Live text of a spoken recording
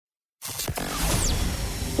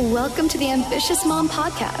Welcome to the Ambitious Mom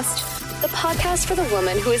Podcast, the podcast for the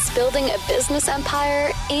woman who is building a business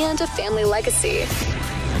empire and a family legacy.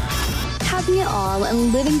 Having it all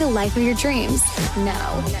and living the life of your dreams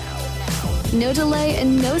now. No delay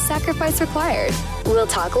and no sacrifice required. We'll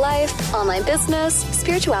talk life, online business,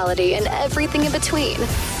 spirituality, and everything in between.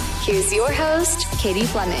 Here's your host, Katie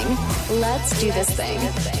Fleming. Let's do this thing.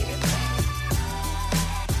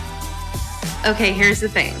 Okay, here's the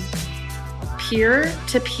thing.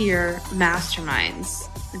 Peer-to-peer masterminds,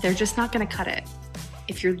 they're just not going to cut it.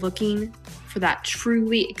 If you're looking for that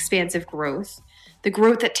truly expansive growth, the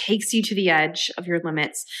growth that takes you to the edge of your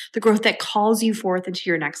limits, the growth that calls you forth into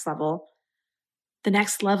your next level, the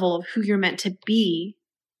next level of who you're meant to be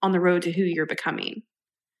on the road to who you're becoming.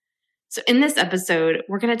 So in this episode,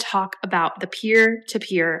 we're going to talk about the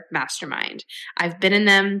peer-to-peer mastermind. I've been in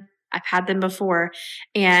them, I've had them before,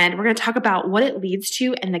 and we're going to talk about what it leads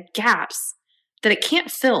to and the gaps that it can't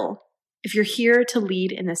fill if you're here to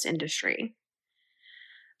lead in this industry.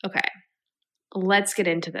 Okay, let's get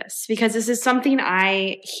into this because this is something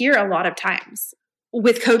I hear a lot of times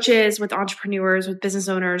with coaches, with entrepreneurs, with business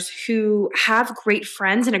owners who have great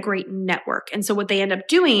friends and a great network. And so what they end up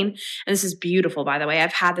doing, and this is beautiful, by the way,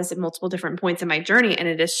 I've had this at multiple different points in my journey, and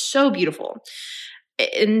it is so beautiful.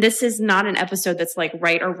 And this is not an episode that's like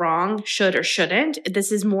right or wrong, should or shouldn't.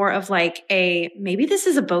 This is more of like maybe this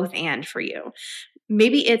is a both and for you.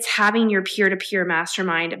 Maybe it's having your peer-to-peer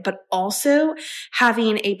mastermind, but also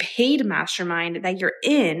having a paid mastermind that you're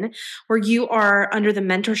in where you are under the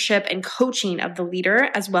mentorship and coaching of the leader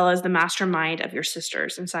as well as the mastermind of your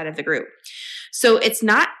sisters inside of the group. So it's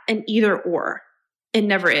not an either or. It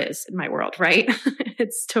never is in my world, right?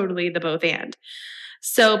 It's totally the both and.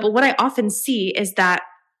 So, but what I often see is that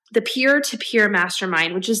the peer-to-peer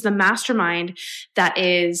mastermind, which is the mastermind that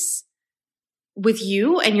is with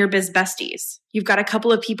you and your biz besties. You've got a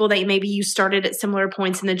couple of people that maybe you started at similar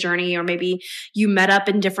points in the journey, or maybe you met up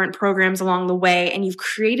in different programs along the way, and you've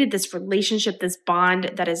created this relationship, this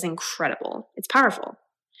bond that is incredible. It's powerful.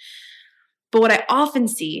 But what I often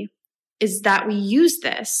see is that we use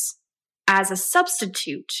this as a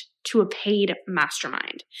substitute to a paid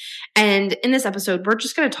mastermind. And in this episode, we're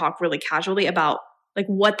just going to talk really casually about like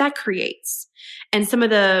what that creates and some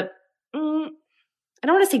of the, I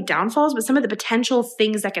don't want to say downfalls, but some of the potential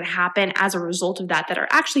things that can happen as a result of that are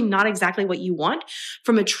actually not exactly what you want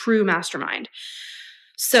from a true mastermind.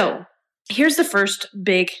 So here's the first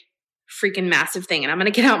big freaking massive thing. And I'm going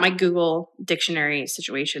to get out my Google dictionary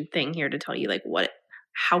situation thing here to tell you like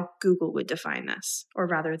how Google would define this, or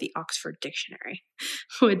rather the Oxford Dictionary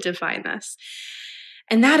would define this.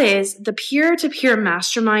 And that is the peer-to-peer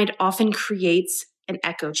mastermind often creates an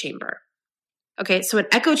echo chamber. Okay, so an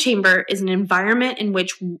echo chamber is an environment in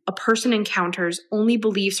which a person encounters only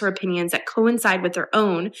beliefs or opinions that coincide with their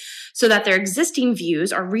own so that their existing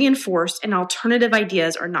views are reinforced and alternative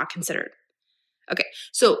ideas are not considered. Okay,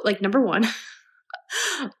 so like number one,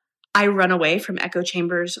 I run away from echo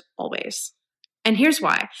chambers always. And here's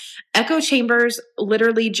why. Echo chambers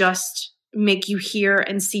literally just make you hear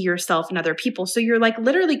and see yourself and other people. So you're like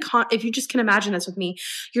literally, if you just can imagine this with me,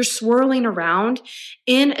 you're swirling around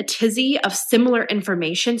in a tizzy of similar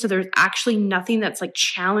information. So there's actually nothing that's like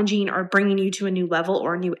challenging or bringing you to a new level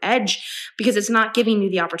or a new edge because it's not giving you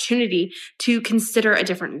the opportunity to consider a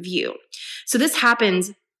different view. So this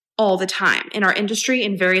happens all the time in our industry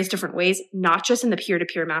in various different ways, not just in the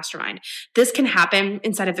peer-to-peer mastermind. This can happen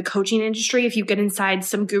inside of the coaching industry. If you get inside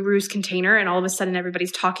some guru's container and all of a sudden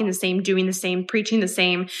everybody's talking the same, doing the same, preaching the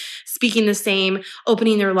same, speaking the same,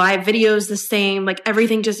 opening their live videos the same, like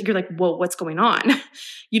everything just, you're like, whoa, what's going on?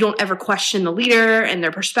 You don't ever question the leader and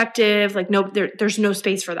their perspective. Like, no, there's no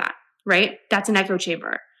space for that, right? That's an echo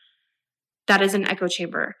chamber. That is an echo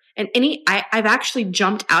chamber. And I've actually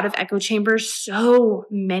jumped out of echo chambers so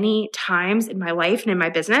many times in my life and in my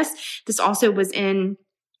business. This also was in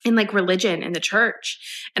like religion in the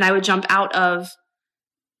church. And I would jump out of,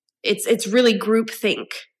 it's really groupthink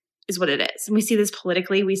is what it is. And we see this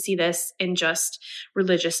politically. We see this in just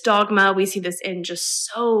religious dogma. We see this in just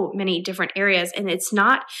so many different areas. And it's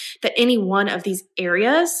not that any one of these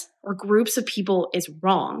areas or groups of people is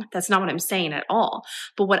wrong. That's not what I'm saying at all.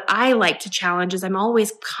 But what I like to challenge is I'm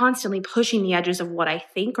always constantly pushing the edges of what I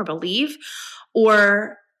think or believe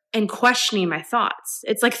and questioning my thoughts.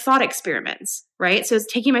 It's like thought experiments, right? So it's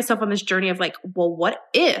taking myself on this journey of like, well, what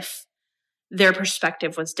if their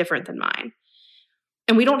perspective was different than mine?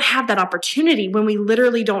 And we don't have that opportunity when we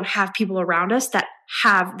literally don't have people around us that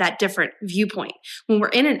have that different viewpoint. When we're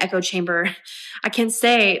in an echo chamber, I can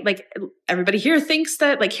say like everybody here thinks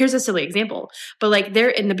that, like, here's a silly example, but like there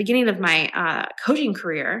in the beginning of my coaching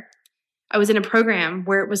career, I was in a program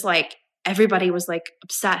where it was like everybody was like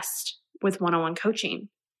obsessed with one-on-one coaching.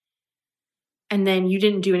 And then you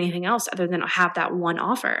didn't do anything else other than have that one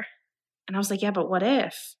offer. And I was like, yeah, but what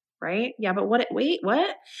if, right? Yeah, but what, wait,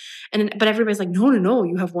 what? But everybody's like, no,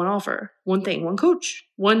 you have one offer, one thing, one coach,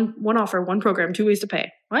 one offer, one program, 2 ways to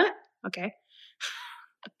pay. What? Okay.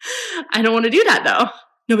 I don't want to do that though.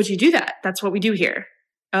 No, but you do that. That's what we do here.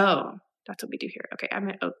 Oh, that's what we do here. Okay.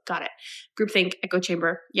 Got it. Groupthink, echo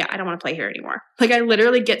chamber. Yeah. I don't want to play here anymore. Like I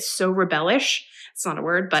literally get so rebellious. It's not a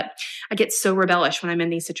word, but I get so rebellious when I'm in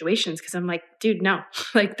these situations because I'm like, dude, no,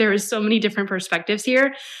 like there is so many different perspectives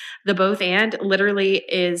here. The both and literally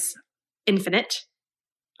is infinite.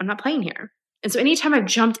 I'm not playing here. And so anytime I've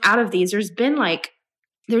jumped out of these, there's been like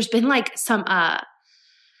some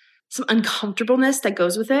uncomfortableness that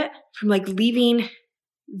goes with it from like leaving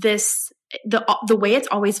this, the way it's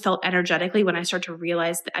always felt energetically when I start to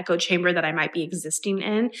realize the echo chamber that I might be existing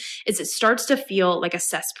in is it starts to feel like a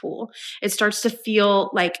cesspool. It starts to feel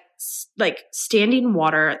like standing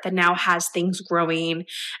water that now has things growing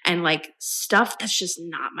and like stuff that's just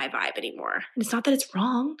not my vibe anymore. And it's not that it's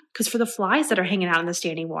wrong, because for the flies that are hanging out in the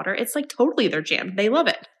standing water, it's like totally their jam. They love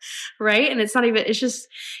it, right? And it's just,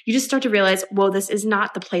 you just start to realize, well, this is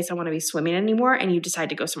not the place I want to be swimming in anymore. And you decide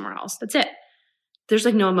to go somewhere else. That's it. There's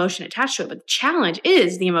like no emotion attached to it, but the challenge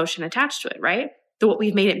is the emotion attached to it, right? What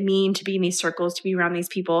we've made it mean to be in these circles, to be around these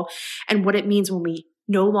people, and what it means when we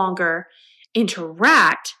no longer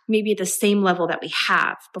interact maybe at the same level that we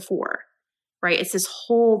have before, right? It's this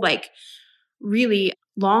whole like really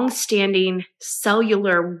long-standing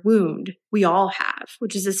cellular wound we all have,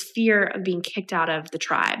 which is this fear of being kicked out of the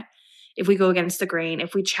tribe. If we go against the grain,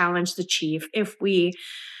 if we challenge the chief, if we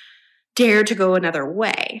dare to go another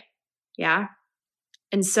way, yeah?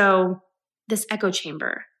 And so this echo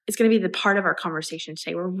chamber is going to be the part of our conversation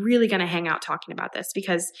today. We're really going to hang out talking about this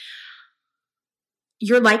because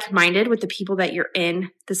you're like-minded with the people that you're in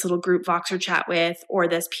this little group Voxer chat with, or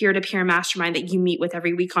this peer-to-peer mastermind that you meet with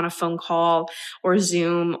every week on a phone call or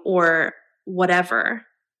Zoom or whatever.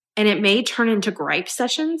 And it may turn into gripe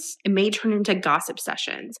sessions. It may turn into gossip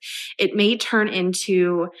sessions. It may turn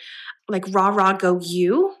into like rah, go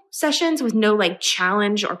you sessions with no like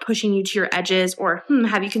challenge or pushing you to your edges or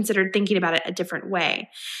have you considered thinking about it a different way?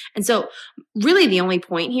 And so really the only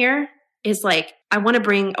point here is like, I want to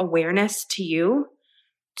bring awareness to you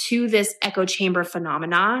to this echo chamber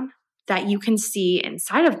phenomenon that you can see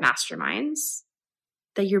inside of masterminds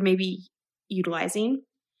that you're maybe utilizing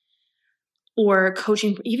or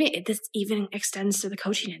coaching. This even extends to the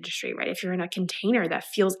coaching industry, right? If you're in a container that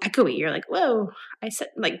feels echoey, you're like, whoa,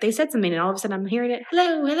 they said something and all of a sudden I'm hearing it.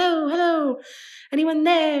 Hello. Anyone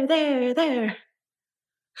there?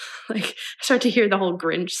 Like I start to hear the whole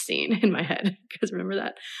Grinch scene in my head. You guys remember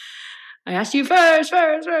that? I asked you first.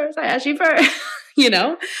 I asked you first,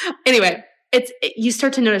 Anyway, you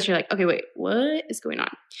start to notice, you're like, okay, wait, what is going on?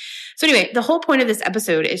 So anyway, the whole point of this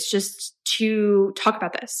episode is just to talk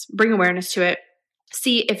about this, bring awareness to it,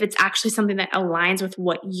 see if it's actually something that aligns with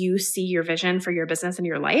what you see your vision for your business and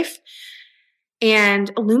your life,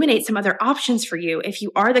 and illuminate some other options for you if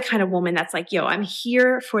you are the kind of woman that's like, yo, I'm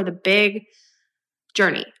here for the big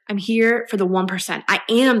journey. I'm here for the 1%. I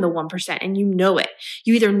am the 1%, and you know it.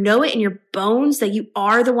 You either know it in your bones that you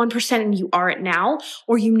are the 1% and you are it now,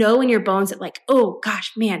 or you know in your bones that like, oh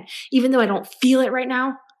gosh, man, even though I don't feel it right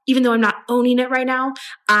now, even though I'm not owning it right now,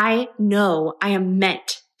 I know I am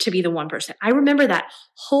meant to be the 1%. I remember that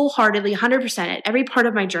wholeheartedly, 100% at every part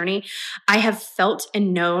of my journey. I have felt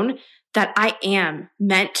and known that I am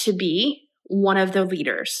meant to be one of the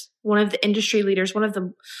leaders, one of the industry leaders, one of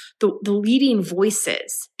the leading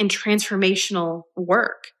voices in transformational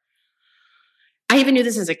work. I even knew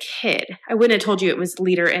this as a kid. I wouldn't have told you it was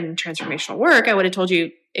leader in transformational work. I would have told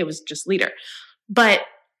you it was just leader. But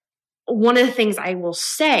one of the things I will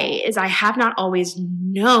say is I have not always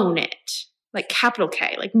known it, like capital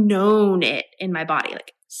K, like known it in my body,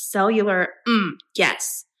 like cellular,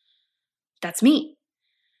 yes, that's me.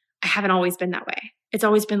 I haven't always been that way. It's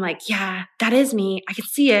always been like, yeah, that is me. I can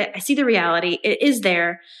see it. I see the reality. It is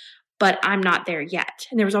there, but I'm not there yet.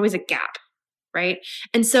 And there was always a gap, right?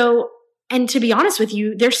 And to be honest with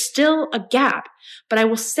you, there's still a gap, but I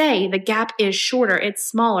will say the gap is shorter. It's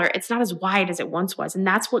smaller. It's not as wide as it once was. And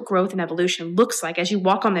that's what growth and evolution looks like as you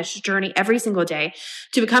walk on this journey every single day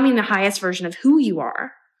to becoming the highest version of who you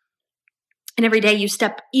are. And every day you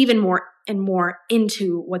step even more and more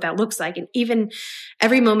into what that looks like. And even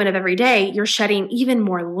every moment of every day, you're shedding even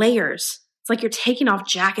more layers It's like you're taking off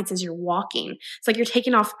jackets as you're walking. It's like you're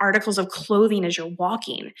taking off articles of clothing as you're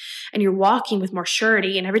walking, and you're walking with more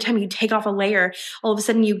surety. And every time you take off a layer, all of a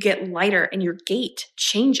sudden you get lighter and your gait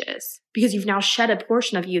changes because you've now shed a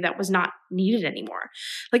portion of you that was not needed anymore.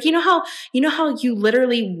 Like, you know how you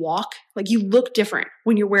literally walk, like you look different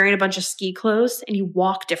when you're wearing a bunch of ski clothes and you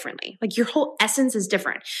walk differently. Like your whole essence is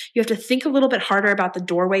different. You have to think a little bit harder about the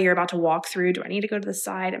doorway you're about to walk through. Do I need to go to the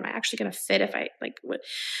side? Am I actually going to fit if I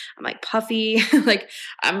I'm like puffy, like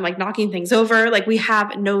I'm like knocking things over. Like we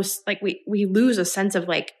have no, like we lose a sense of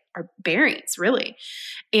like our bearings really.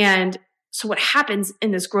 And so what happens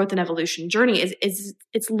in this growth and evolution journey is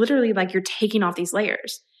it's literally like you're taking off these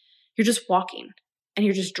layers. You're just walking and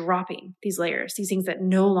you're just dropping these layers, these things that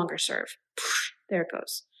no longer serve. There it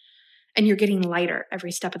goes. And you're getting lighter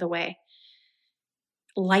every step of the way.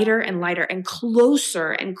 Lighter and lighter and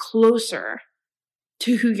closer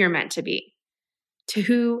to who you're meant to be, to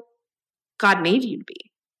who God made you to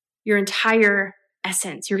be. Your entire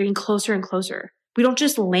essence, you're getting closer and closer. We don't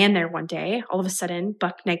just land there one day, all of a sudden,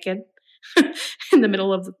 buck naked in the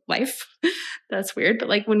middle of life. That's weird. But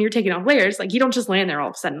like when you're taking off layers, like you don't just land there all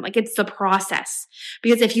of a sudden. Like it's the process.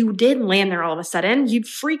 Because if you did land there all of a sudden, you'd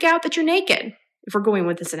freak out that you're naked. If we're going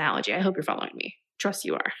with this analogy, I hope you're following me. Trust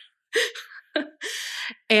you are.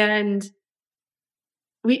 And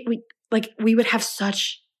we would have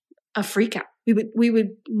such a freak out. We would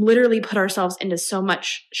literally put ourselves into so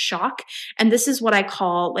much shock. And this is what I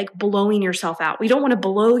call like blowing yourself out. We don't want to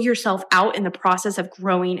blow yourself out in the process of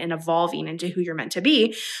growing and evolving into who you're meant to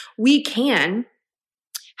be. We can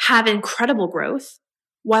have incredible growth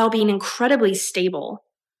while being incredibly stable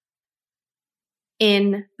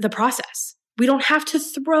in the process. We don't have to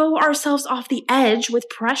throw ourselves off the edge with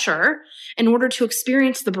pressure in order to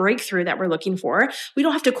experience the breakthrough that we're looking for. We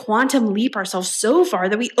don't have to quantum leap ourselves so far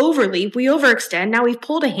that we overleap, we overextend. Now we've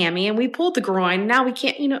pulled a hammy and we pulled the groin. Now we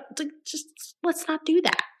can't, just let's not do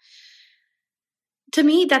that. To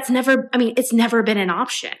me, it's never been an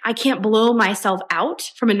option. I can't blow myself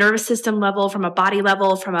out from a nervous system level, from a body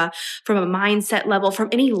level, from a mindset level, from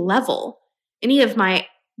any level, any of my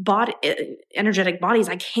body, energetic bodies.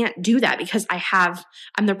 I can't do that because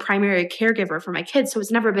I'm the primary caregiver for my kids. So it's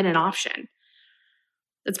never been an option.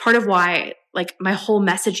 That's part of why like my whole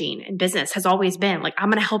messaging in business has always been like, I'm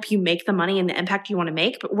going to help you make the money and the impact you want to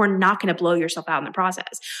make, but we're not going to blow yourself out in the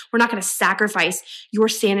process. We're not going to sacrifice your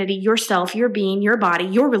sanity, yourself, your being, your body,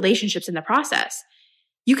 your relationships in the process.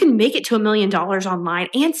 You can make it to $1 million online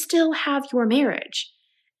and still have your marriage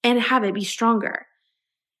and have it be stronger.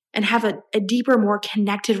 And have a deeper, more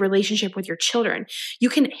connected relationship with your children. You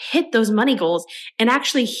can hit those money goals and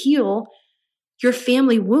actually heal your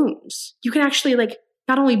family wounds. You can actually like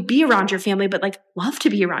not only be around your family, but like love to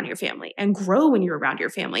be around your family and grow when you're around your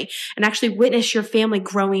family and actually witness your family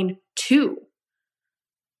growing too.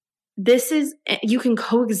 You can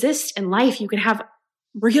coexist in life. You can have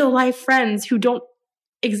real life friends who don't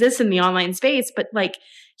exist in the online space, but like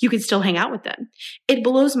you can still hang out with them. It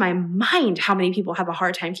blows my mind how many people have a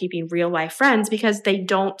hard time keeping real life friends because they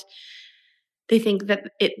think that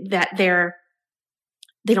they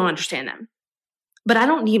don't understand them. But I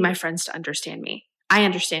don't need my friends to understand me. I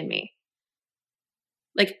understand me.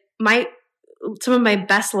 Like some of my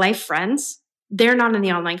best life friends, they're not in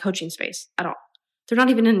the online coaching space at all. They're not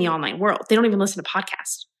even in the online world. They don't even listen to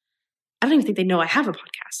podcasts. I don't even think they know I have a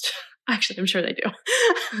podcast. Actually, I'm sure they do.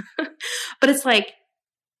 But it's like,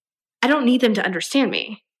 I don't need them to understand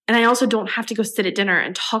me. And I also don't have to go sit at dinner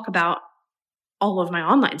and talk about all of my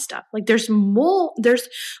online stuff. Like there's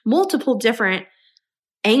multiple different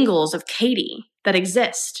angles of Katie that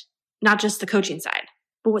exist, not just the coaching side.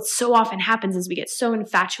 But what so often happens is we get so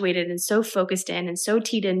infatuated and so focused in and so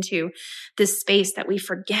teed into this space that we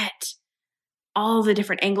forget all the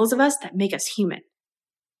different angles of us that make us human.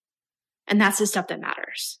 And that's the stuff that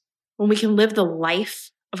matters. When we can live the life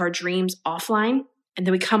of our dreams offline, and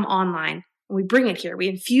then we come online and we bring it here, we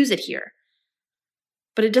infuse it here.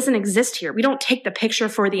 But it doesn't exist here. We don't take the picture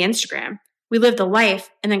for the Instagram. We live the life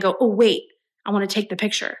and then go, oh, wait, I want to take the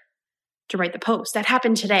picture to write the post. That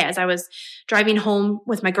happened today as I was driving home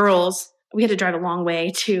with my girls. We had to drive a long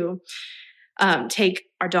way to take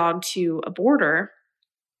our dog to a boarder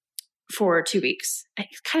for 2 weeks.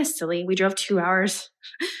 It's kind of silly. We drove 2 hours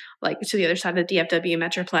like to the other side of the DFW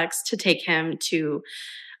Metroplex to take him to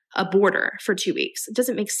a boarder for 2 weeks. It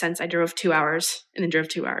doesn't make sense. I drove 2 hours and then drove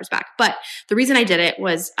 2 hours back. But the reason I did it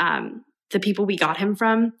was the people we got him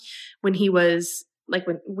from when he was like,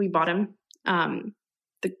 when we bought him,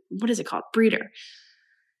 what is it called? Breeder.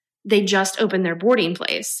 They just opened their boarding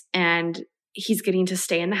place and he's getting to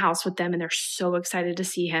stay in the house with them and they're so excited to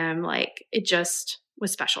see him. Like it just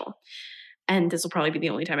was special. And this will probably be the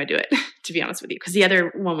only time I do it, to be honest with you, because the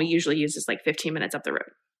other one we usually use is like 15 minutes up the road.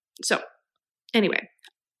 So anyway,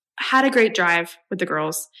 had a great drive with the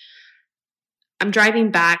girls. I'm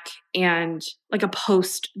driving back and like a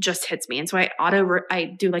post just hits me. And so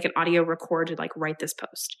I do like an audio record to like write this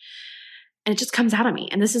post. And it just comes out of me.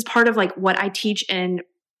 And this is part of like what I teach in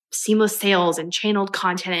seamless sales and channeled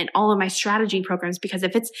content and all of my strategy programs, because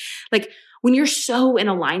if it's like when you're so in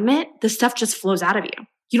alignment, the stuff just flows out of you.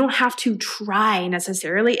 You don't have to try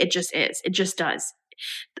necessarily. It just is. It just does.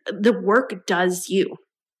 The work does you.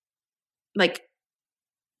 Like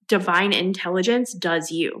divine intelligence does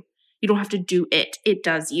you. You don't have to do it. It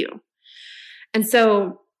does you. And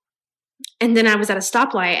then I was at a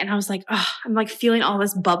stoplight and I was like, oh, I'm like feeling all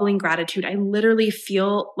this bubbling gratitude. I literally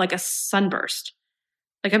feel like a sunburst.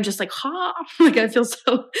 Like I'm just like, ha, like I feel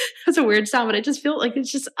so, that's a weird sound, but I just feel like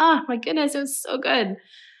it's just, oh my goodness, it was so good.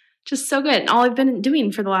 Just so good. And all I've been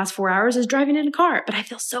doing for the last 4 hours is driving in a car, but I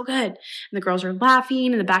feel so good. And the girls are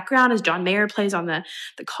laughing in the background as John Mayer plays on the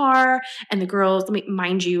car. And the girls, let me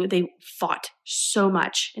mind you, they fought so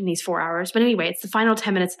much in these 4 hours. But anyway, it's the final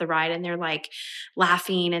 10 minutes of the ride and they're like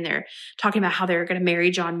laughing and they're talking about how they're going to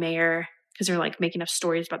marry John Mayer because they're like making up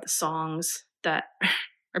stories about the songs that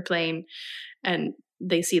are playing. And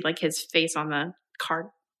they see like his face on the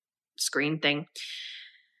car screen thing.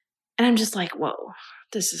 And I'm just like, whoa.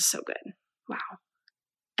 This is so good. Wow.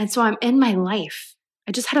 And so I'm in my life.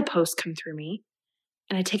 I just had a post come through me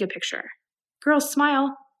and I take a picture. Girls,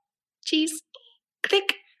 smile. Cheese.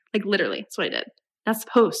 Click. Like literally, that's what I did. That's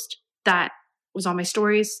the post that was on my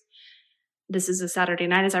stories. This is a Saturday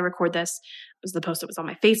night as I record this. It was the post that was on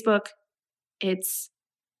my Facebook. It's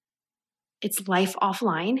life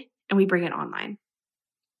offline and we bring it online.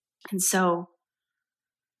 And so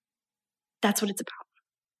that's what it's about.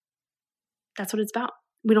 That's what it's about.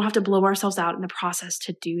 We don't have to blow ourselves out in the process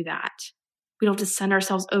to do that. We don't have to send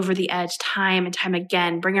ourselves over the edge time and time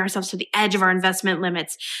again, bring ourselves to the edge of our investment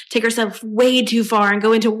limits, take ourselves way too far and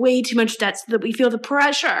go into way too much debt so that we feel the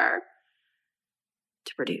pressure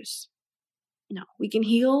to produce. No, we can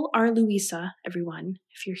heal our Louisa, everyone.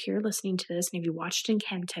 If you're here listening to this and if you watched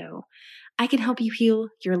Encanto, I can help you heal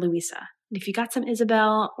your Louisa. And if you got some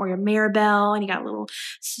Isabel or your Maribel and you got a little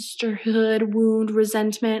sisterhood, wound,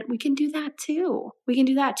 resentment, we can do that too. We can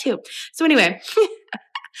do that too. So anyway,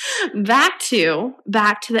 back to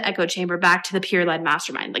the echo chamber, back to the peer-led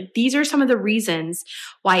mastermind. Like these are some of the reasons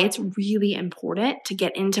why it's really important to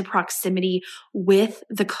get into proximity with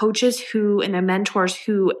the coaches and the mentors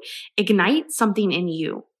who ignite something in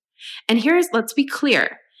you. And let's be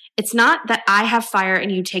clear. It's not that I have fire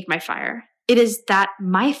and you take my fire. It is that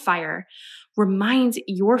my fire reminds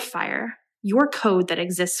your fire, your code that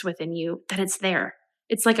exists within you, that it's there.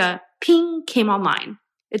 It's like a ping came online.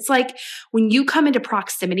 It's like when you come into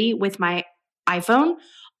proximity with my iPhone,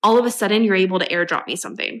 all of a sudden you're able to airdrop me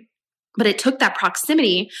something. But it took that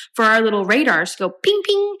proximity for our little radars to go ping,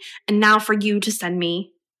 ping, and now for you to send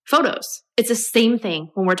me photos. It's the same thing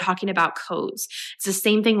when we're talking about codes. It's the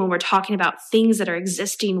same thing when we're talking about things that are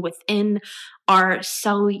existing within our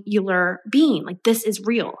cellular being. Like this is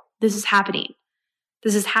real. This is happening.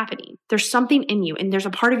 This is happening. There's something in you. And there's a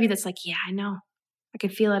part of you that's like, yeah, I know. I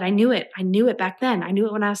could feel it. I knew it. I knew it back then. I knew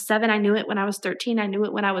it when I was 7. I knew it when I was 13. I knew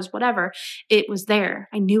it when I was whatever. It was there.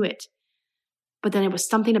 I knew it. But then it was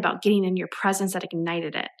something about getting in your presence that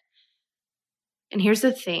ignited it. And here's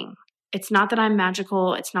the thing. It's not that I'm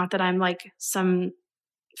magical. It's not that I'm like some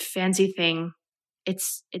fancy thing.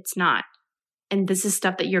 It's not. And this is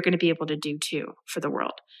stuff that you're going to be able to do too for the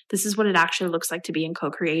world. This is what it actually looks like to be in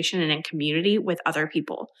co-creation and in community with other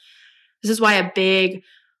people. This is why a big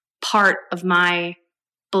part of my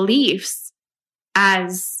beliefs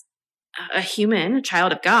as a human, a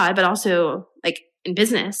child of God, but also like in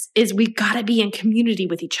business is we got to be in community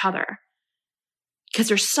with each other. Because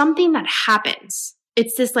there's something that happens.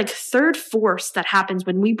 It's this like third force that happens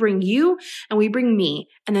when we bring you and we bring me.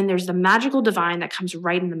 And then there's the magical divine that comes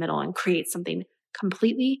right in the middle and creates something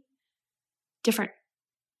completely different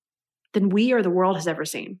than we or the world has ever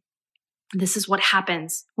seen. And this is what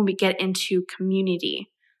happens when we get into community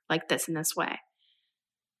like this in this way.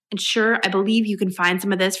 And sure, I believe you can find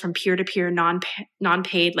some of this from peer-to-peer,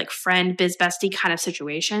 non-paid, like friend, biz bestie kind of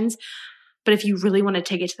situations. But if you really want to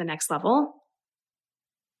take it to the next level,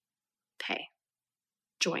 pay.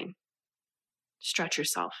 Join. Stretch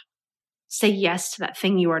yourself. Say yes to that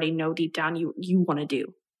thing you already know deep down you want to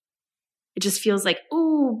do. It just feels like,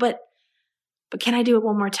 ooh, but can I do it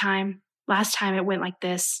one more time? Last time it went like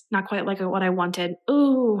this, not quite like what I wanted.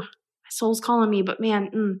 Ooh, my soul's calling me, but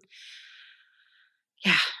man,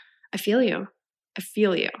 yeah, I feel you. I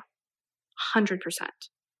feel you. 100%.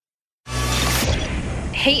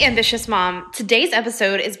 Hey, ambitious mom. Today's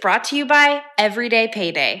episode is brought to you by Everyday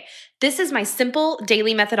Payday. This is my simple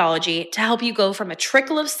daily methodology to help you go from a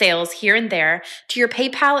trickle of sales here and there to your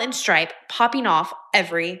PayPal and Stripe popping off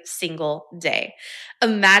every single day.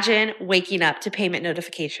 Imagine waking up to payment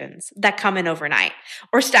notifications that come in overnight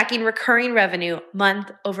or stacking recurring revenue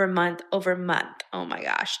month over month over month. Oh my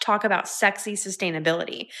gosh, talk about sexy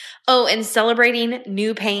sustainability. Oh, and celebrating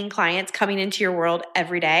new paying clients coming into your world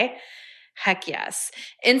every day. Heck yes.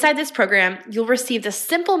 Inside this program, you'll receive the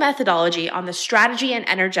simple methodology on the strategy and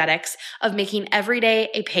energetics of making every day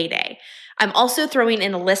a payday. I'm also throwing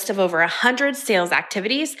in a list of over 100 sales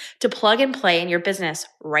activities to plug and play in your business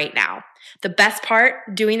right now. The best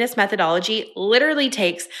part, doing this methodology literally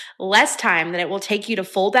takes less time than it will take you to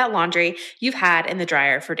fold that laundry you've had in the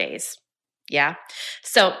dryer for days. Yeah.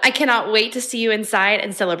 So I cannot wait to see you inside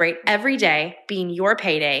and celebrate every day being your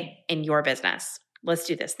payday in your business. Let's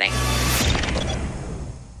do this thing.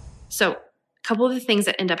 So a couple of the things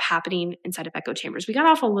that end up happening inside of Echo Chambers. We got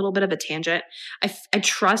off a little bit of a tangent. I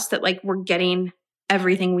trust that we're getting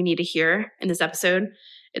everything we need to hear in this episode.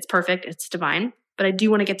 It's perfect. It's divine. But I do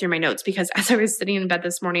want to get through my notes because as I was sitting in bed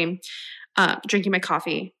this morning, drinking my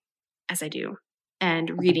coffee, as I do,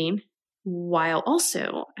 and reading, while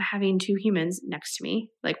also having two humans next to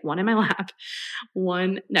me, one in my lap,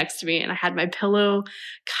 one next to me. And I had my pillow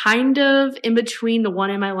kind of in between the one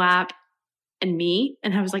in my lap and me.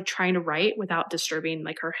 And I was trying to write without disturbing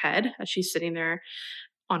her head as she's sitting there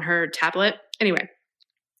on her tablet. Anyway,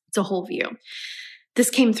 it's a whole view.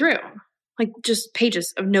 This came through, just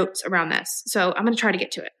pages of notes around this. So I'm going to try to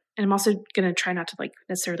get to it. And I'm also going to try not to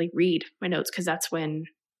necessarily read my notes because that's when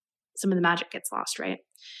some of the magic gets lost, right?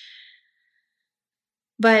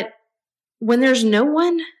 But when there's no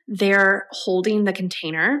one there holding the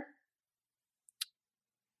container,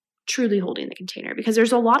 truly holding the container, because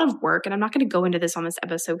there's a lot of work, and I'm not going to go into this on this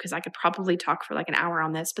episode because I could probably talk for an hour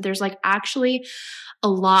on this, but there's actually a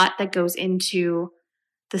lot that goes into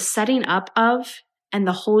the setting up of and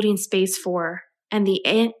the holding space for and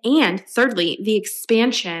thirdly, the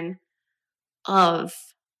expansion of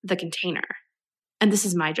the container. And this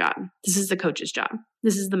is my job. This is the coach's job.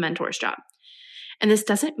 This is the mentor's job. And this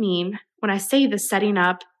doesn't mean, when I say the setting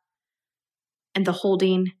up and the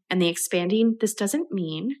holding and the expanding, this doesn't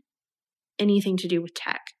mean anything to do with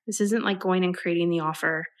tech. This isn't going and creating the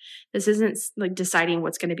offer. This isn't deciding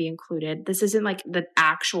what's going to be included. This isn't the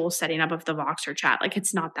actual setting up of the Voxer chat.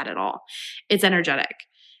 It's not that at all. It's energetic.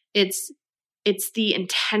 It's the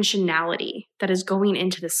intentionality that is going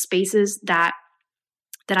into the spaces that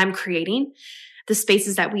I'm creating, the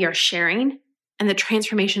spaces that we are sharing, and the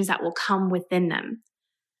transformations that will come within them.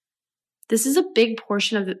 This is a big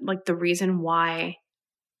portion of the reason why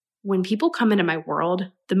when people come into my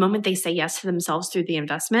world, the moment they say yes to themselves through the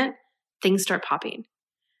investment, things start popping.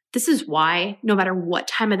 This is why no matter what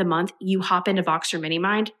time of the month you hop into Voxer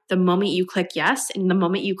MiniMind, the moment you click yes and the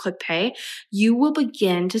moment you click pay, you will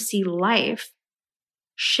begin to see life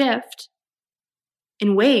shift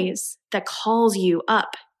in ways that calls you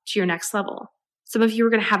up to your next level. Some of you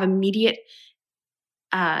are going to have immediate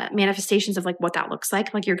manifestations of what that looks like.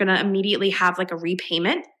 You're going to immediately have a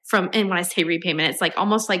repayment and when I say repayment, it's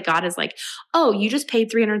almost God is oh, you just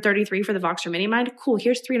paid $333 for the Voxer MiniMind. Cool.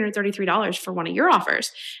 Here's $333 for one of your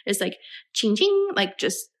offers. It's ching, ching,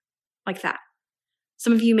 just like that.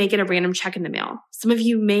 Some of you may get a random check in the mail. Some of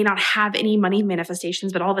you may not have any money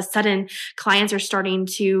manifestations, but all of a sudden clients are starting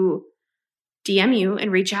to DM you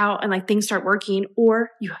and reach out and things start working,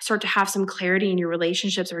 or you start to have some clarity in your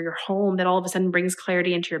relationships or your home that all of a sudden brings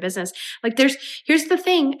clarity into your business. Here's the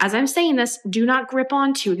thing, as I'm saying this, do not grip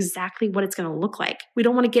on to exactly what it's going to look like. We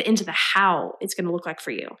don't want to get into the how it's going to look like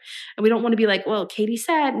for you. And we don't want to be well, Katie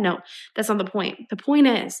said, no, that's not the point. The point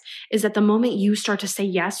is that the moment you start to say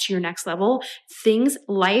yes to your next level,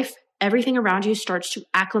 life, everything around you starts to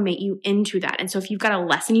acclimate you into that. And so if you've got a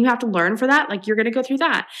lesson you have to learn for that, you're going to go through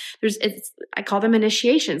that. I call them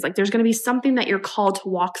initiations. There's going to be something that you're called to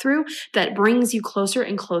walk through that brings you closer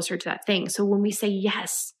and closer to that thing. So when we say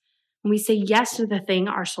yes to the thing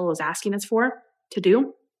our soul is asking us to do,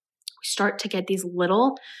 we start to get these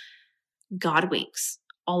little God winks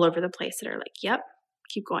all over the place that are yep,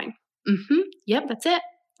 keep going. Yep, that's it.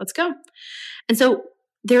 Let's go. And so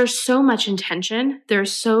there's so much intention,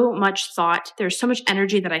 there's so much thought, there's so much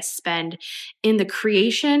energy that I spend in the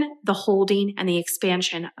creation, the holding, and the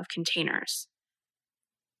expansion of containers.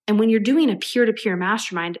 And when you're doing a peer-to-peer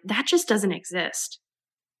mastermind, that just doesn't exist.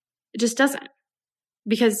 It just doesn't.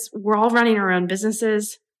 Because we're all running our own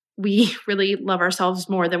businesses. We really love ourselves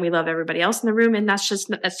more than we love everybody else in the room. And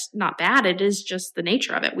that's not bad. It is just the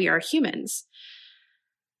nature of it. We are humans.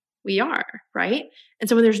 we are, right? And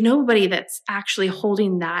so when there's nobody that's actually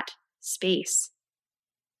holding that space,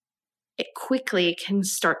 it quickly can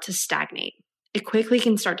start to stagnate. It quickly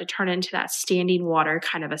can start to turn into that standing water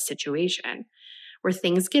kind of a situation where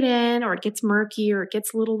things get in, or it gets murky, or it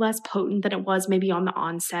gets a little less potent than it was maybe on the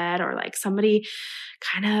onset, or like somebody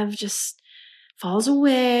kind of just falls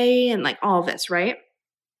away and like all of this, right?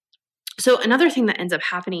 So another thing that ends up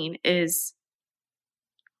happening is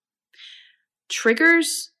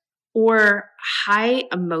triggers or high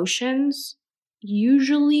emotions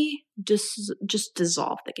usually just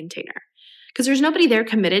dissolve the container, because there's nobody there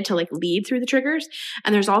committed to like lead through the triggers.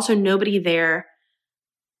 And there's also nobody there,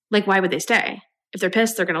 like, why would they stay? If they're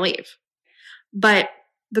pissed, they're going to leave. But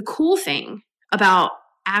the cool thing about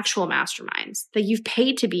actual masterminds that you've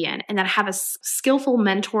paid to be in and that have a skillful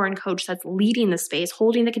mentor and coach that's leading the space,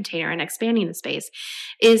 holding the container and expanding the space,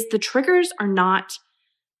 is the triggers are not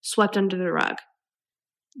swept under the rug.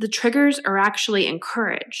 The triggers are actually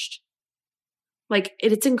encouraged. Like,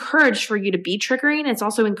 it's encouraged for you to be triggering. It's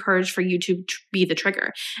also encouraged for you to be the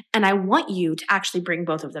trigger. And I want you to actually bring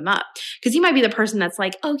both of them up, because you might be the person that's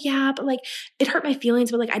like, oh yeah, but like it hurt my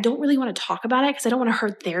feelings, but like I don't really want to talk about it because I don't want to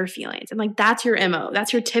hurt their feelings. And like that's your MO.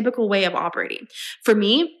 That's your typical way of operating. For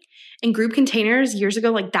me, in group containers years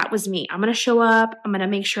ago, like that was me. I'm going to show up. I'm going to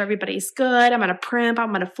make sure everybody's good. I'm going to primp. I'm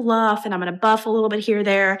going to fluff, and I'm going to buff a little bit here,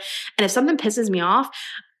 there. And if something pisses me off,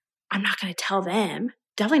 I'm not going to tell them.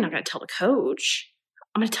 Definitely not going to tell the coach.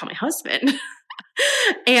 I'm going to tell my husband.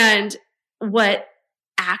 And what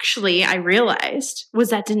actually I realized was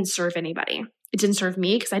that didn't serve anybody. It didn't serve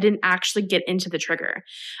me because I didn't actually get into the trigger.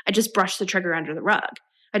 I just brushed the trigger under the rug.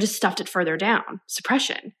 I just stuffed it further down,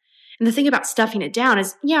 suppression. And the thing about stuffing it down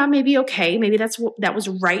is, yeah, maybe okay, maybe that was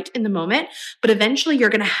right in the moment, but eventually you're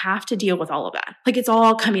going to have to deal with all of that. Like, it's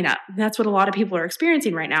all coming up. And that's what a lot of people are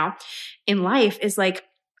experiencing right now in life, is like,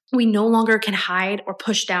 we no longer can hide or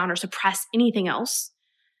push down or suppress anything else.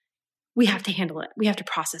 We have to handle it. We have to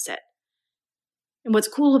process it. And what's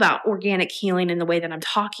cool about organic healing and the way that I'm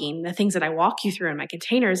talking, the things that I walk you through in my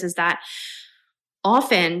containers, is that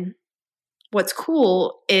often what's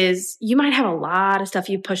cool is you might have a lot of stuff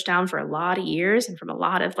you've pushed down for a lot of years and from a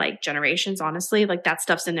lot of like generations, honestly, like that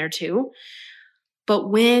stuff's in there too. But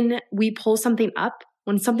when we pull something up,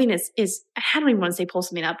 when something is I don't even want to say pull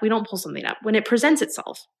something up. We don't pull something up. When it presents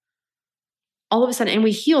itself, all of a sudden, and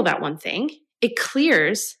we heal that one thing, it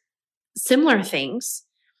clears similar things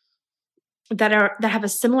that have a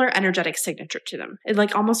similar energetic signature to them. It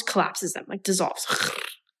like almost collapses them, like dissolves.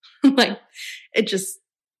 Like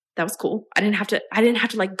that was cool. I didn't have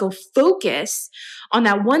to like go focus on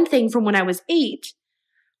that one thing from when I was 8,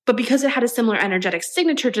 but because it had a similar energetic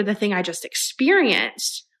signature to the thing I just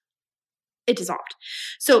experienced, it dissolved.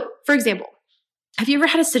 So, for example, have you ever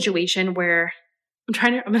had a situation where I'm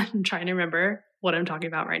trying to remember what I'm talking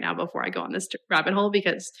about right now before I go on this rabbit hole,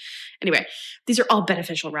 because anyway, these are all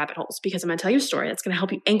beneficial rabbit holes, because I'm going to tell you a story that's going to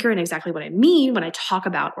help you anchor in exactly what I mean when I talk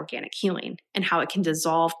about organic healing and how it can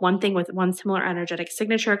dissolve one thing with one similar energetic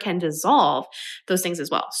signature can dissolve those things as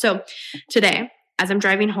well. So today, as I'm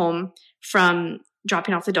driving home from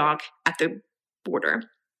dropping off the dog at the border,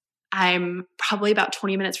 I'm probably about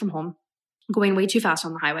 20 minutes from home, going way too fast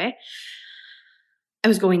on the highway. I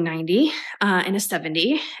was going 90 in a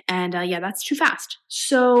 70, and yeah, that's too fast.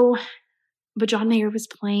 So, but John Mayer was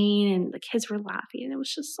playing and the kids were laughing, and it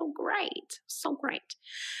was just so great. So great.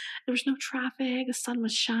 There was no traffic. The sun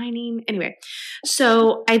was shining. Anyway,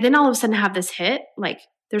 so I then all of a sudden have this hit, like,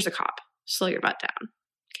 there's a cop. Slow your butt down.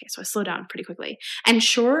 Okay, so I slow down pretty quickly. And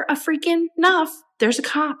sure enough, there's a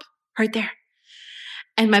cop right there.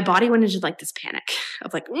 And my body went into like this panic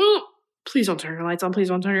of like, please don't turn your lights on. Please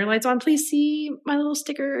don't turn your lights on. Please see my little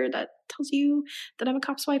sticker that tells you that I'm a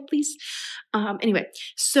cop's wife, please. Anyway,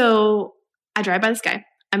 so I drive by this guy.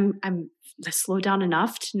 I slowed down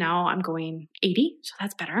enough to now I'm going 80. So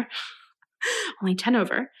that's better. Only 10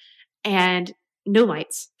 over, and no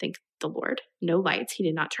lights. Thank the Lord. No lights. He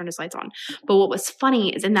did not turn his lights on. But what was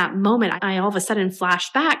funny is in that moment, I all of a sudden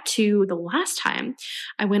flashed back to the last time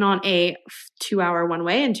I went on a 2-hour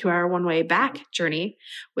one-way and 2-hour one-way back journey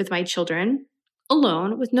with my children,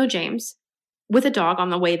 alone, with no James, with a dog on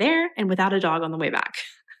the way there and without a dog on the way back.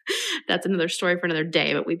 That's another story for another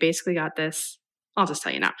day, but we basically got this. I'll just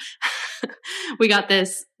tell you now. We got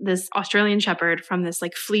this Australian Shepherd from this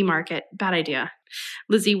like flea market. Bad idea.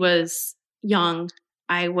 Lizzie was young.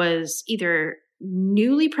 I was either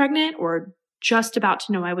newly pregnant or just about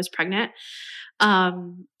to know I was pregnant.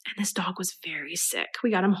 And this dog was very sick.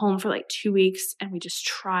 We got him home for like 2 weeks, and we just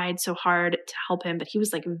tried so hard to help him, but he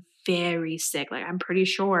was like very sick. Like, I'm pretty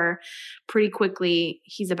sure pretty quickly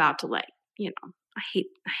he's about to like, I hate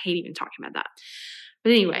even talking about that.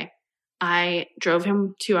 But anyway, I drove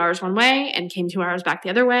him 2 hours one way and came 2 hours back the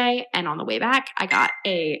other way. And on the way back, I got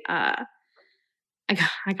a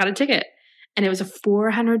ticket, and it was a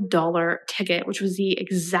 $400 ticket, which was the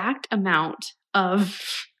exact amount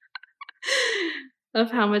of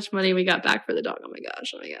how much money we got back for the dog. Oh my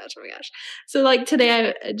gosh. So like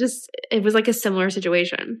today, it was like a similar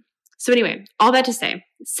situation. So anyway, all that to say,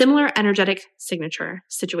 similar energetic signature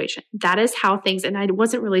situation. That is how things, and I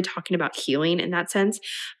wasn't really talking about healing in that sense,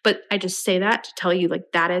 but I just say that to tell you,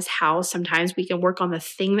 like, that is how sometimes we can work on the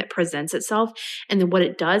thing that presents itself and then what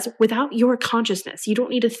it does without your consciousness. You don't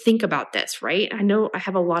need to think about this, right? I know I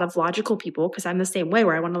have a lot of logical people because I'm the same way,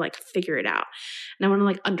 where I want to like figure it out and I want to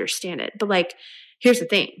like understand it. But like, here's the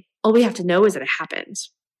thing. All we have to know is that it happens.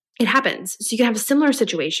 It happens. So you can have a similar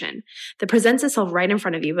situation that presents itself right in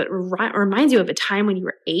front of you, but reminds you of a time when you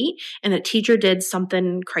were 8 and the teacher did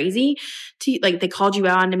something crazy like they called you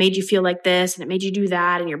out and it made you feel like this and it made you do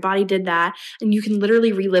that and your body did that. And you can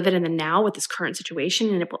literally relive it in the now with this current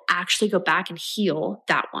situation, and it will actually go back and heal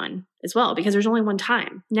that one as well, because there's only one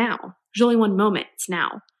time now. There's only one moment. It's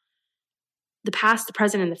now. The past, the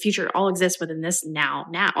present, and the future all exist within this now.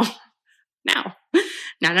 Now,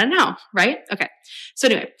 right? Okay. So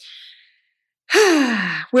anyway,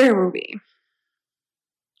 where were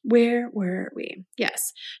we?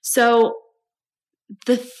 Yes. So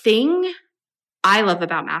the thing I love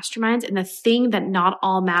about masterminds, and the thing that not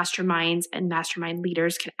all masterminds and mastermind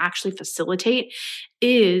leaders can actually facilitate,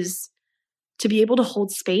 is to be able to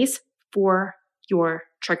hold space for your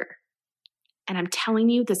trigger. And I'm telling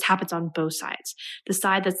you, this happens on both sides. The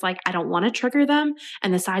side that's like, I don't want to trigger them.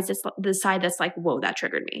 And the side that's like, whoa, that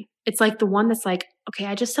triggered me. It's like the one that's like, okay,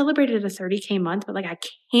 I just celebrated a 30K month, but like, I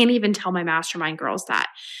can't even tell my mastermind girls that,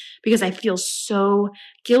 because I feel so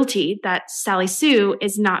guilty that Sally Sue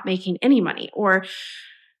is not making any money. Or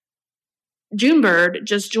Junebird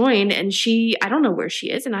just joined and I don't know where she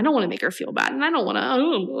is, and I don't want to make her feel bad, and I don't want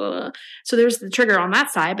to. So there's the trigger on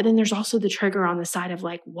that side, but then there's also the trigger on the side of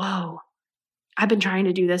like, whoa, I've been trying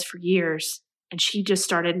to do this for years, and she just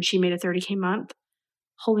started and she made a 30K month.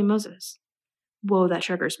 Holy Moses. Whoa, that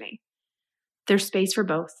triggers me. There's space for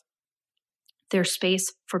both.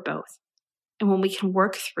 And when we can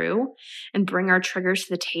work through and bring our triggers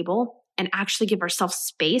to the table and actually give ourselves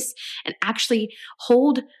space and actually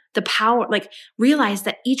hold the power, like realize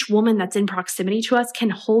that each woman that's in proximity to us can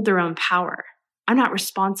hold their own power. I'm not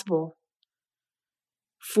responsible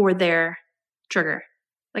for their trigger.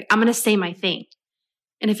 Like, I'm going to say my thing.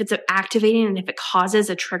 And if it's activating and if it causes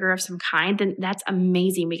a trigger of some kind, then that's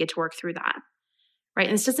amazing. We get to work through that, right?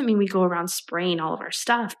 And this doesn't mean we go around spraying all of our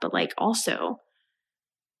stuff, but like also,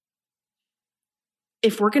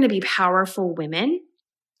 if we're going to be powerful women,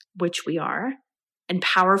 which we are, and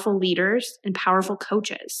powerful leaders and powerful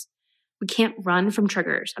coaches, we can't run from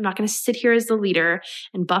triggers. I'm not going to sit here as the leader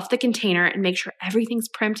and buff the container and make sure everything's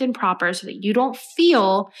primed and proper so that you don't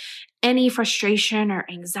feel any frustration or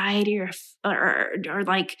anxiety or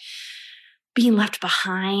like being left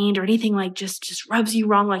behind or anything like just rubs you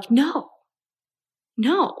wrong. Like, no.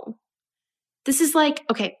 This is like,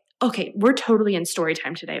 okay, we're totally in story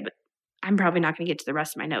time today, but I'm probably not going to get to the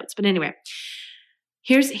rest of my notes. But anyway,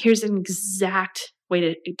 here's an exact way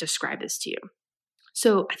to describe this to you.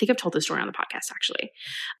 So I think I've told this story on the podcast, actually.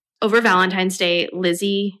 Over Valentine's Day,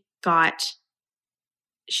 Lizzie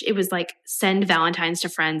it was like, send Valentines to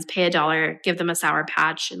friends, pay $1, give them a Sour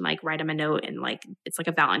Patch, and like write them a note, and like it's like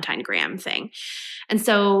a Valentine gram thing. And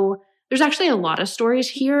so there's actually a lot of stories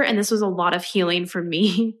here, and this was a lot of healing for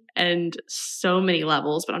me and so many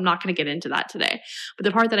levels, but I'm not going to get into that today. But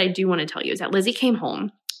the part that I do want to tell you is that Lizzie came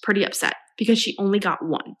home pretty upset because she only got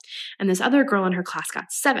 1, and this other girl in her class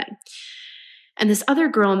got 7. And this other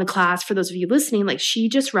girl in the class, for those of you listening, like, she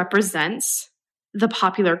just represents the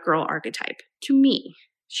popular girl archetype to me.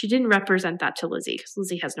 She didn't represent that to Lizzie because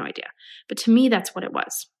Lizzie has no idea. But to me, that's what it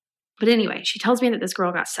was. But anyway, she tells me that this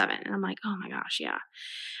girl got 7. And I'm like, oh my gosh, yeah.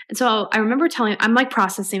 And so I remember I'm like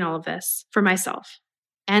processing all of this for myself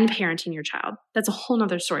and parenting your child. That's a whole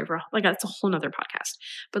nother story that's a whole nother podcast.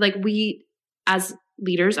 But like, we, as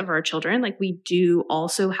leaders of our children, like, we do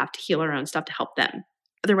also have to heal our own stuff to help them.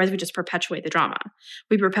 Otherwise, we just perpetuate the drama.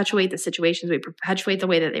 We perpetuate the situations. We perpetuate the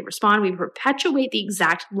way that they respond. We perpetuate the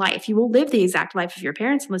exact life. You will live the exact life of your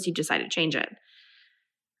parents unless you decide to change it.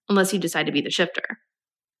 Unless you decide to be the shifter.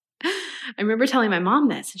 I remember telling my mom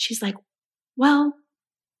this, and she's like, well,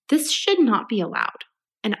 this should not be allowed.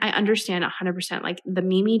 And I understand 100%. Like, the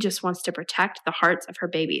Mimi just wants to protect the hearts of her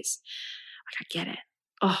babies. Like, I get it.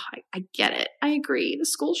 Oh, I get it. I agree. The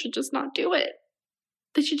school should just not do it.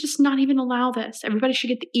 They should just not even allow this. Everybody should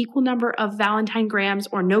get the equal number of Valentine grams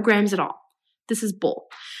or no grams at all. This is bull,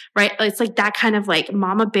 right? It's like that kind of like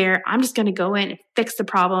mama bear. I'm just going to go in and fix the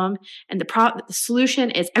problem. And the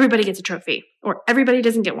solution is everybody gets a trophy, or everybody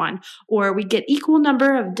doesn't get one, or we get equal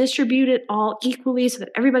number of distribute it all equally so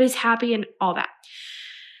that everybody's happy and all that.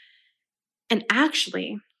 And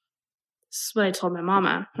actually, this is what I told my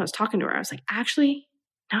mama when I was talking to her. I was like, actually,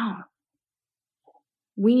 no.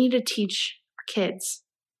 We need to teach our kids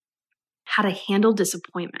how to handle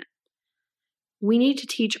disappointment. We need to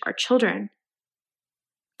teach our children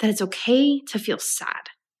that it's okay to feel sad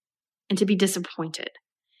and to be disappointed.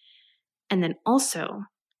 And then also,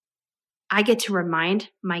 I get to remind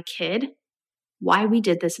my kid why we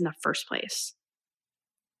did this in the first place.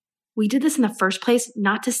 We did this in the first place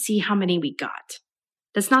not to see how many we got.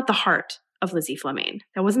 That's not the heart of Lizzie Fleming.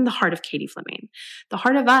 That wasn't the heart of Katie Fleming. The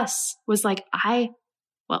heart of us was like,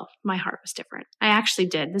 my heart was different. I actually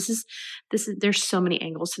did. There's so many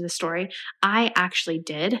angles to this story. I actually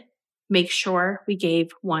did make sure we gave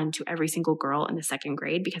one to every single girl in the second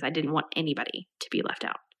grade because I didn't want anybody to be left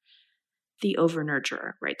out. The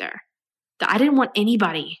over-nurturer right there. I didn't want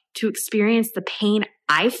anybody to experience the pain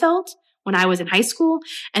I felt when I was in high school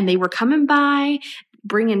and they were coming by,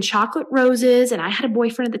 bringing chocolate roses, and I had a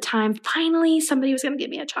boyfriend at the time. Finally, somebody was going to give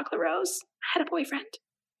me a chocolate rose. I had a boyfriend.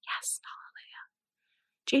 Yes, hallelujah.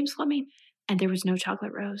 James Fleming. And there was no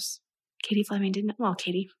chocolate rose. Katie Fleming didn't. Well,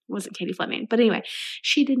 Katie wasn't Katie Fleming. But anyway,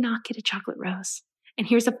 she did not get a chocolate rose. And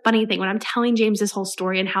here's the funny thing. When I'm telling James this whole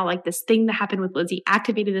story and how like this thing that happened with Lizzie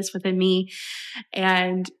activated this within me,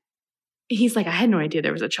 and he's like, I had no idea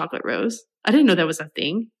there was a chocolate rose. I didn't know that was a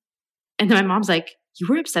thing. And then my mom's like, you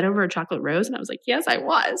were upset over a chocolate rose? And I was like, yes, I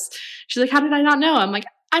was. She's like, how did I not know? I'm like,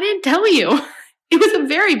 I didn't tell you. It was a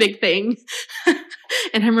very big thing.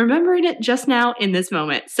 And I'm remembering it just now in this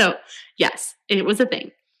moment. So yes, it was a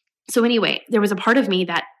thing. So anyway, there was a part of me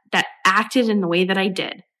that acted in the way that I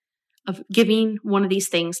did of giving one of these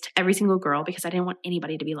things to every single girl because I didn't want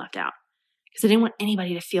anybody to be left out. Because I didn't want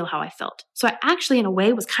anybody to feel how I felt. So I actually, in a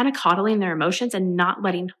way, was kind of coddling their emotions and not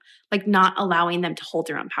allowing them to hold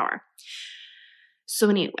their own power. So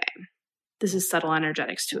anyway, this is subtle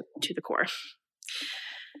energetics to the core.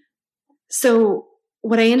 So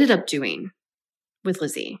what I ended up doing with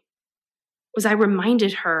Lizzie was I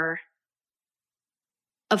reminded her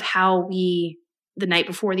of how the night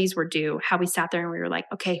before these were due, how we sat there and we were like,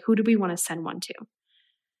 okay, who do we want to send one to?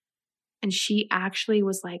 And she actually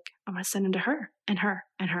was like, I want to send them to her and her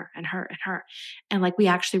and her and her and her. And like we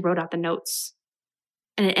actually wrote out the notes.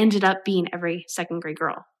 And it ended up being every second grade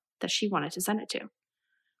girl that she wanted to send it to.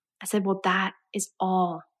 I said, well, that is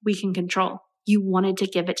all we can control. You wanted to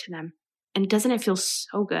give it to them. And doesn't it feel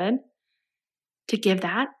so good to give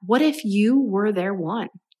that? What if you were their one?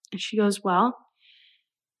 And she goes, well,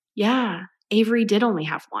 yeah, Avery did only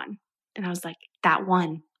have one. And I was like, that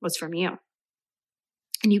one was from you.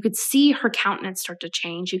 And you could see her countenance start to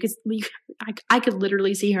change. I could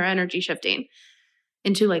literally see her energy shifting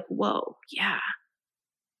into like, whoa, yeah,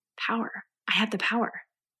 power. I have the power.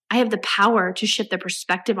 I have the power to shift the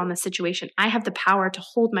perspective on the situation. I have the power to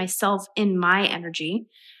hold myself in my energy.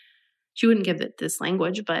 She wouldn't give it this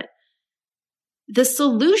language, but the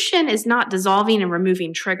solution is not dissolving and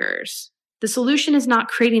removing triggers. The solution is not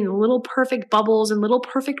creating the little perfect bubbles and little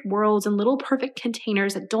perfect worlds and little perfect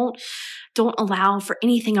containers that don't allow for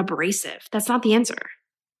anything abrasive. That's not the answer.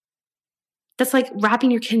 That's like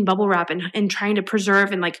wrapping your kid in bubble wrap and trying to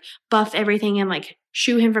preserve and like buff everything and like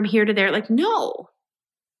shoo him from here to there. Like, no,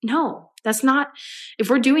 that's not, if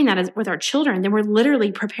we're doing that with our children, then we're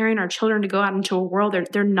literally preparing our children to go out into a world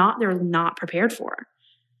they're not prepared for.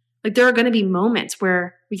 Like there are going to be moments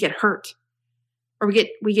where we get hurt or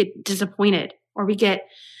we get disappointed or we get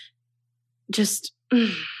just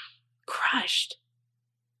crushed.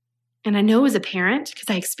 And I know as a parent,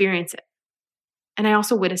 because I experience it. And I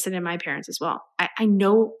also witness it in my parents as well. I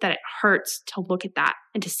know that it hurts to look at that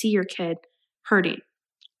and to see your kid hurting.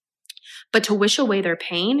 But to wish away their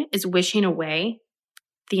pain is wishing away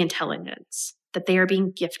the intelligence that they are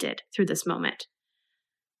being gifted through this moment.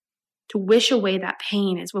 To wish away that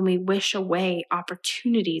pain is when we wish away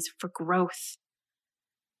opportunities for growth,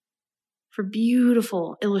 for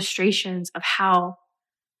beautiful illustrations of how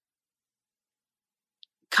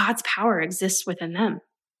God's power exists within them.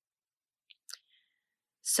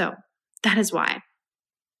 So that is why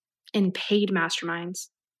in paid masterminds,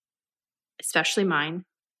 especially mine,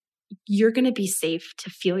 you're going to be safe to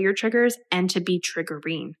feel your triggers and to be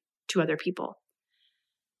triggering to other people.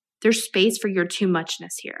 There's space for your too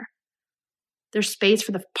muchness here. There's space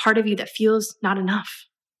for the part of you that feels not enough.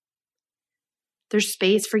 There's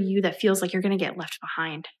space for you that feels like you're going to get left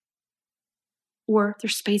behind. Or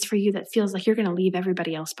there's space for you that feels like you're going to leave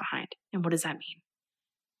everybody else behind. And what does that mean?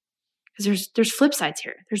 Because there's flip sides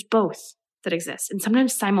here. There's both that exist, and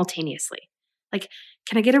sometimes simultaneously. Like,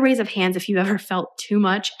 can I get a raise of hands if you ever felt too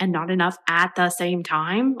much and not enough at the same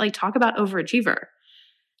time? Like, talk about overachiever.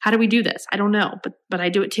 How do we do this? I don't know, but I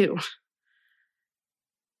do it too.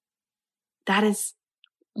 That is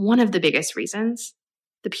one of the biggest reasons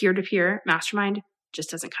the peer-to-peer mastermind just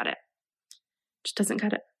doesn't cut it. Just doesn't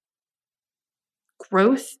cut it.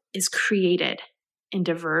 Growth is created in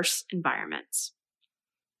diverse environments.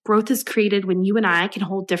 Growth is created when you and I can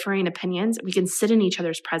hold differing opinions. We can sit in each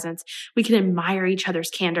other's presence. We can admire each other's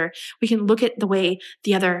candor. We can look at the way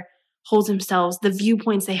the other holds themselves, the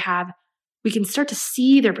viewpoints they have. We can start to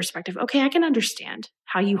see their perspective. Okay, I can understand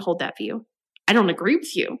how you hold that view. I don't agree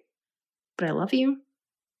with you, but I love you.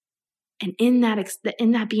 And in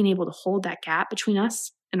that being able to hold that gap between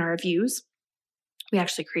us and our views, we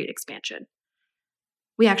actually create expansion.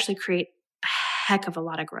 We actually create a heck of a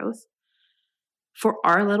lot of growth for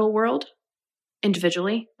our little world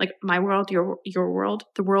individually, like my world, your world,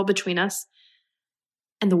 the world between us,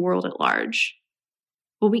 and the world at large.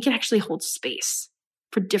 Well, we can actually hold space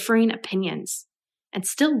for differing opinions and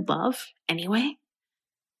still love anyway.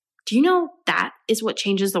 Do you know that is what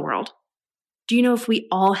changes the world? Do you know if we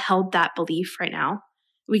all held that belief right now,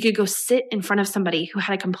 we could go sit in front of somebody who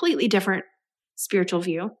had a completely different spiritual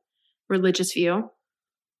view, religious view,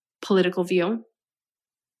 political view,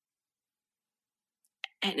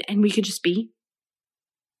 and we could just be,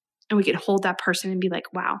 and we could hold that person and be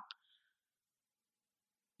like, wow,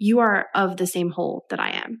 you are of the same whole that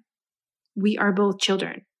I am. We are both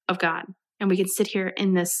children of God, and we can sit here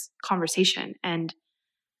in this conversation, and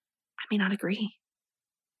I may not agree,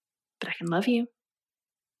 but I can love you.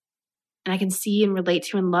 And I can see and relate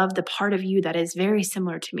to and love the part of you that is very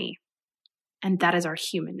similar to me. And that is our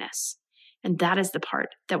humanness. And that is the part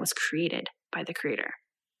that was created by the Creator.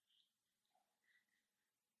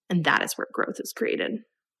 And that is where growth is created.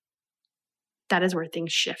 That is where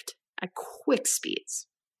things shift at quick speeds.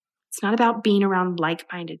 It's not about being around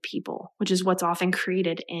like-minded people, which is what's often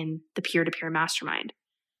created in the peer-to-peer mastermind.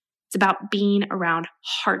 It's about being around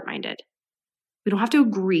heart-minded. We don't have to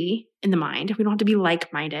agree in the mind. We don't have to be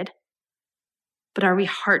like-minded. But are we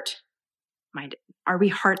heart-minded? Are we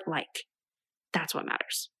heart-like? That's what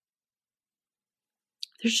matters.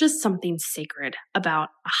 There's just something sacred about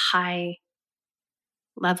a high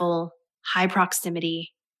level, high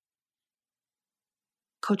proximity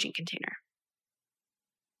coaching container.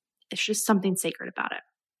 It's just something sacred about it.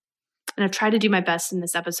 And I've tried to do my best in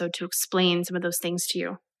this episode to explain some of those things to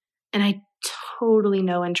you. And I totally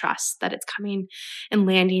know and trust that it's coming and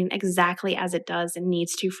landing exactly as it does and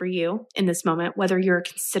needs to for you in this moment, whether you're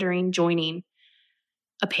considering joining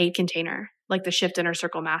a paid container like the Shift Inner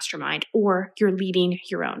Circle Mastermind, or you're leading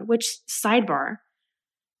your own, which, sidebar,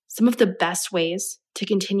 some of the best ways to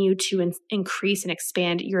continue to increase and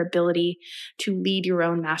expand your ability to lead your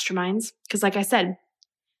own masterminds. Because like I said,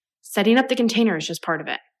 setting up the container is just part of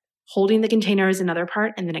it. Holding the container is another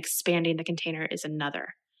part, and then expanding the container is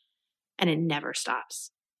another. And it never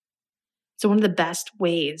stops. So one of the best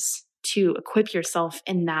ways to equip yourself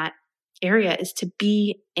in that area is to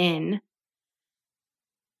be in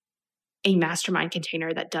a mastermind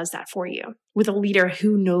container that does that for you, with a leader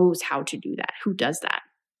who knows how to do that, who does that.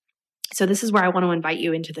 So this is where I want to invite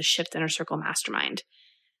you into the Shift Inner Circle Mastermind.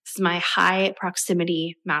 This is my high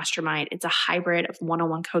proximity mastermind. It's a hybrid of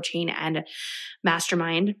one-on-one coaching and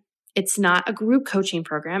mastermind. It's not a group coaching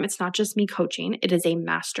program. It's not just me coaching. It is a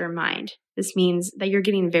mastermind. This means that you're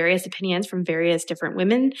getting various opinions from various different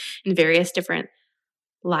women in various different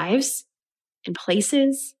lives and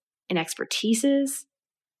places and expertises.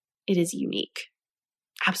 It is unique,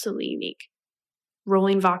 absolutely unique.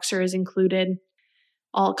 Rolling Voxer is included,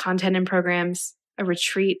 all content and programs, a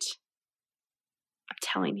retreat. I'm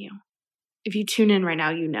telling you, if you tune in right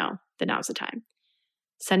now, you know that now's the time.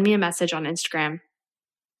 Send me a message on Instagram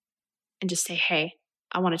and just say, hey,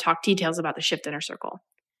 I want to talk details about the Shift Inner Circle.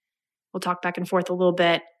 We'll talk back and forth a little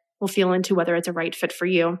bit. We'll feel into whether it's a right fit for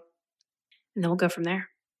you. And then we'll go from there.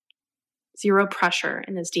 Zero pressure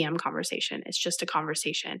in this DM conversation. It's just a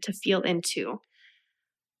conversation to feel into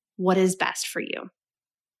what is best for you,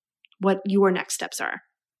 what your next steps are.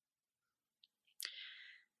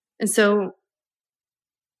 And so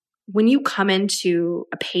when you come into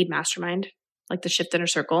a paid mastermind, like the Shift Inner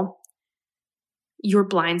Circle, your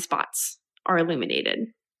blind spots are illuminated.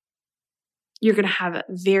 You're going to have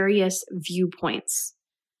various viewpoints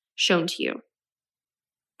shown to you,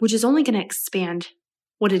 which is only going to expand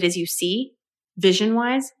what it is you see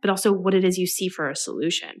vision-wise, but also what it is you see for a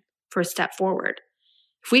solution, for a step forward.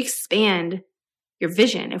 If we expand your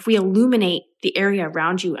vision, if we illuminate the area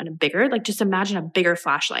around you and a bigger, like just imagine a bigger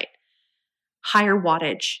flashlight, higher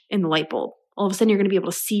wattage in the light bulb. All of a sudden you're going to be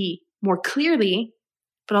able to see more clearly,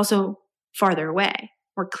 but also farther away.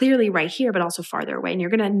 More clearly right here, but also farther away. And you're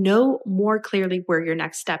going to know more clearly where your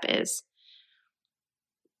next step is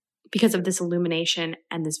because of this illumination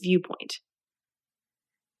and this viewpoint.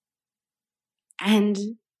 And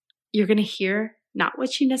you're going to hear not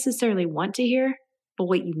what you necessarily want to hear, but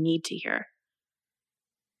what you need to hear.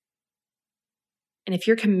 And if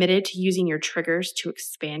you're committed to using your triggers to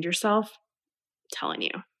expand yourself, I'm telling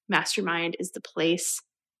you, Mastermind is the place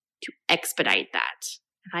to expedite that.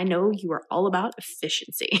 And I know you are all about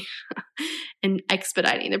efficiency and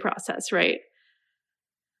expediting the process, right?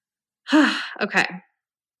 Okay.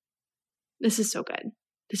 This is so good.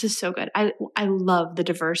 This is so good. I love the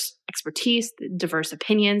diverse expertise, the diverse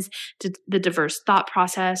opinions, the diverse thought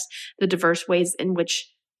process, the diverse ways in which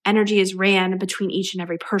energy is ran between each and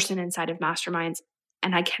every person inside of Masterminds.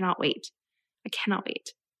 And I cannot wait. I cannot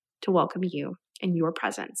wait to welcome you and your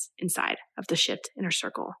presence inside of the Shift Inner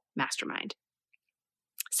Circle Mastermind.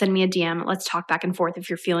 Send me a DM. Let's talk back and forth if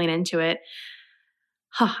you're feeling into it.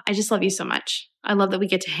 I just love you so much. I love that we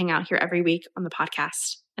get to hang out here every week on the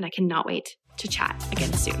podcast, and I cannot wait to chat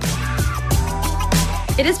again soon.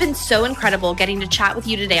 It has been so incredible getting to chat with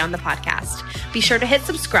you today on the podcast. Be sure to hit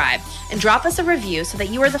subscribe and drop us a review so that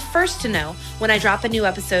you are the first to know when I drop a new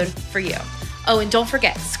episode for you. Oh, and don't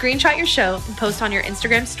forget, screenshot your show and post on your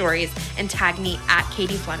Instagram stories and tag me at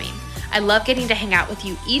Katie Fleming. I love getting to hang out with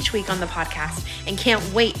you each week on the podcast and can't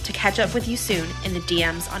wait to catch up with you soon in the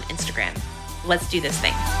DMs on Instagram. Let's do this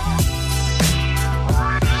thing.